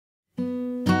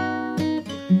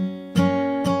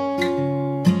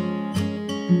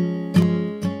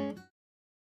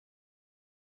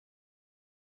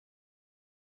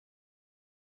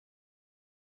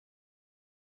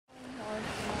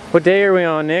What day are we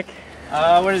on, Nick?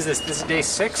 What is this? This is day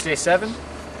 6, day 7?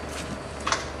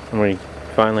 And we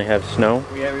finally have snow.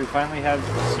 We finally have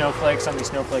snowflakes on the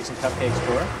Snowflakes and Cupcakes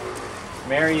tour.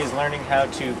 Mary is learning how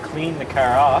to clean the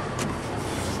car off,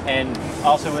 and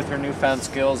also with her newfound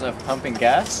skills of pumping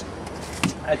gas.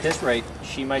 At this rate,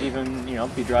 she might even,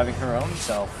 be driving her own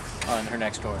self on her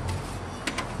next tour.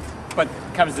 But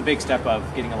comes the big step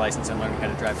of getting a license and learning how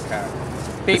to drive the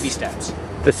car. Baby steps.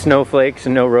 The Snowflakes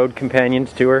and No Road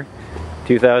Companions Tour,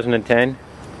 2010.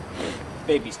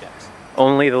 Baby steps.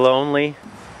 Only the Lonely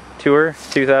Tour,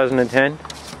 2010.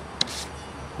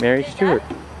 Mary Stewart.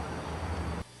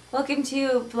 Welcome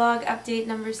to vlog update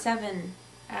number 7.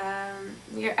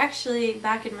 We are actually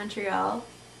back in Montreal.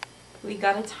 We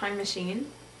got a time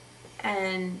machine,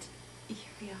 and here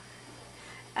we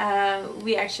are.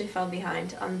 We actually fell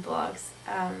behind on vlogs.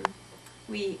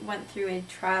 We went through a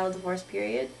trial divorce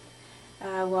period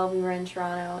while we were in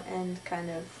Toronto and kind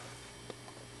of,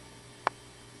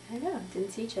 I don't know,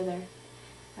 didn't see each other.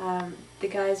 The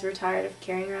guys were tired of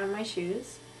carrying around my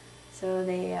shoes, so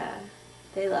they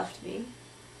left me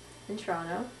in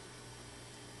Toronto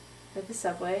with the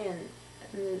subway and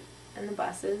the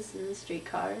buses and the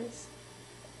streetcars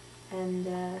and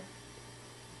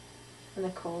the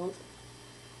cold.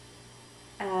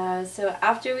 So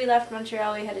after we left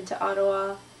Montreal, we headed to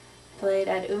Ottawa, played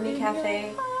at Umi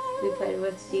Cafe. We played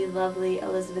with the lovely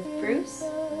Elizabeth Bruce,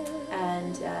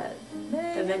 and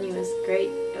the venue was great.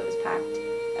 It was packed.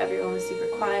 Everyone was super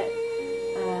quiet.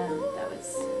 That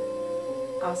was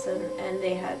awesome, and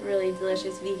they had really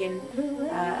delicious vegan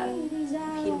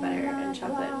peanut butter and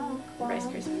chocolate Rice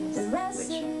Krispies, which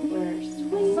were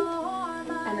sweet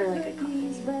and really good coffee.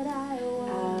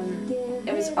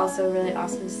 It was also really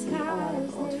awesome to see a lot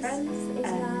of old friends,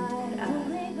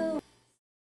 and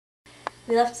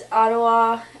we left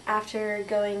Ottawa after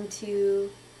going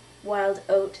to Wild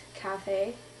Oat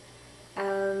Cafe,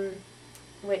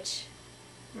 which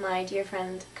my dear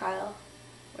friend Kyle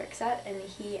works at, and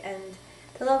he and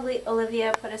the lovely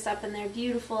Olivia put us up in their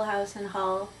beautiful house in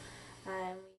Hull.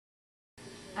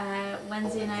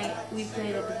 Wednesday night we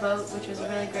played at the Boat, which was a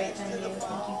really great venue.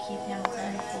 Thank you Keith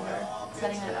Hamilton for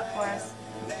setting that up for us,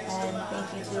 and thank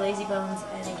you to Lazy Bones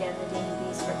and again the Dainty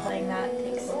Beast for playing that.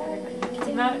 Thanks everybody who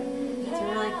came out. It's a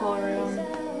really cool room,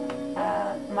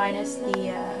 minus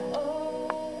the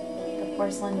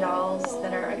porcelain dolls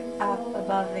that are up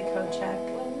above the coat check.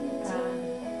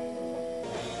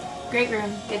 Great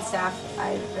room, good staff.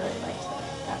 I really liked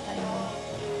that venue.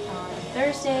 On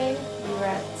Thursday, we were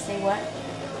at Say What,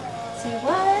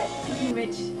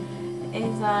 which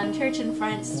is on Church and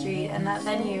Front Street, and that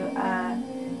venue,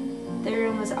 their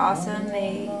room was awesome.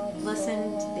 They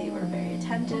listened, they were very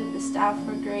attentive, the staff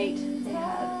were great, they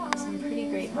had some pretty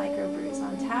great microbrews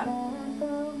on tap,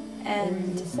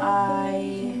 and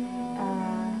I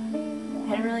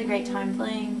had a really great time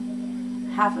playing.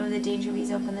 Half of the Danger Bees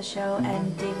opened the show,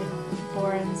 and David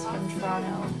Borens from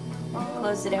Toronto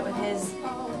closed it out with his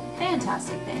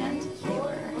fantastic band. They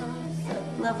were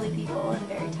lovely people and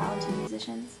very talented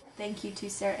musicians. Thank you to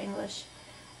Sarah English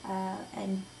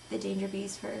and the Danger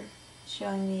Bees for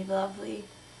showing me lovely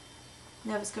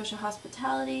Nova Scotia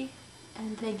hospitality,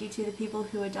 and thank you to the people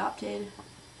who adopted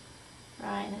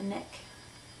Ryan and Nick,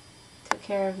 took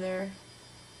care of their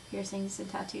piercings and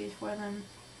tattoos for them,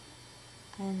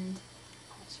 and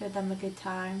showed them a good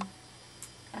time.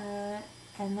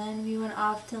 And then we went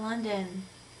off to London,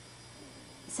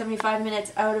 75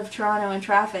 minutes out of Toronto in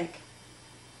traffic.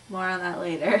 More on that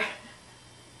later.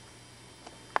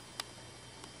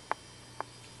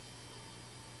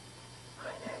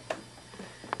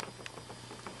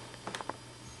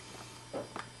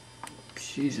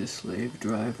 She's a slave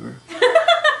driver.